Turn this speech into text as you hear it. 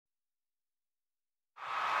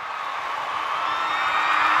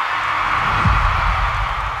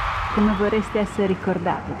Come vorresti essere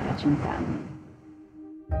ricordato tra 100 anni?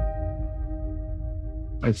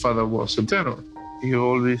 My father was a tenor. You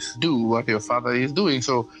always do what your father is doing,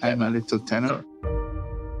 so I'm a little tenor.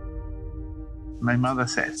 My mother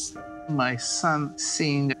says, my son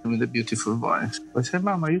sings with a beautiful voice. I said,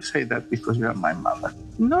 Mama, you say that because you are my mother.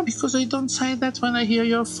 No, because I don't say that when I hear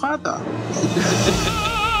your father.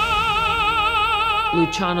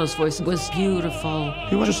 Luciano's voice was beautiful.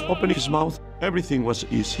 He would just open his mouth. Everything was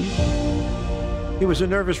easy. He was a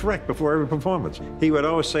nervous wreck before every performance. He would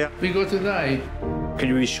always say, We go to die. Can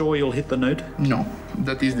you be sure you'll hit the note? No,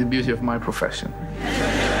 that is the beauty of my profession.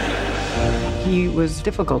 He was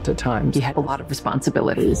difficult at times. He had a lot of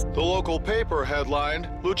responsibilities. The local paper headlined,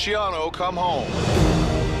 Luciano come home.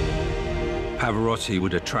 Pavarotti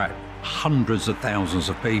would attract hundreds of thousands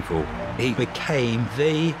of people. He became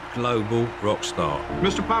the global rock star.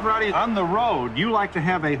 Mr. Pavarotti, on the road, you like to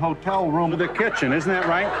have a hotel room with a kitchen, isn't that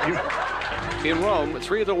right? In Rome,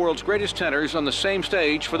 three of the world's greatest tenors on the same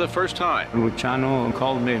stage for the first time. Luciano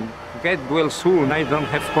called me, get well soon, I don't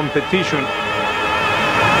have competition.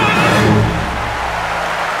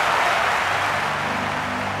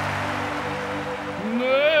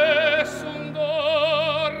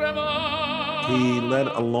 he led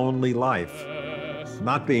a lonely life,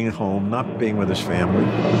 not being home, not being with his family.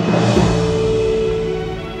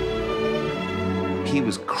 He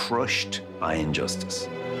was crushed by injustice.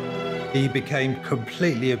 He became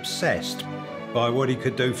completely obsessed by what he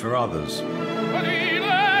could do for others.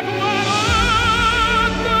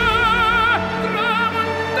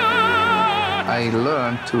 I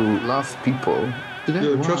learned to love people.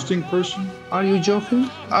 You're a trusting person? Are you joking?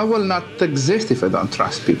 I will not exist if I don't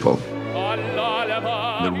trust people.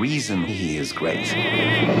 The reason he is great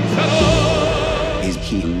is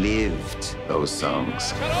he lived those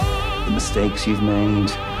songs. The mistakes you've made,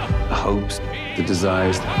 the hopes, the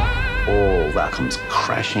desires, all that comes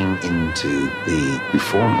crashing into the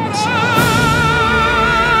performance.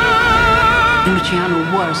 Luciano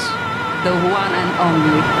was the one and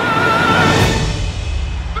only.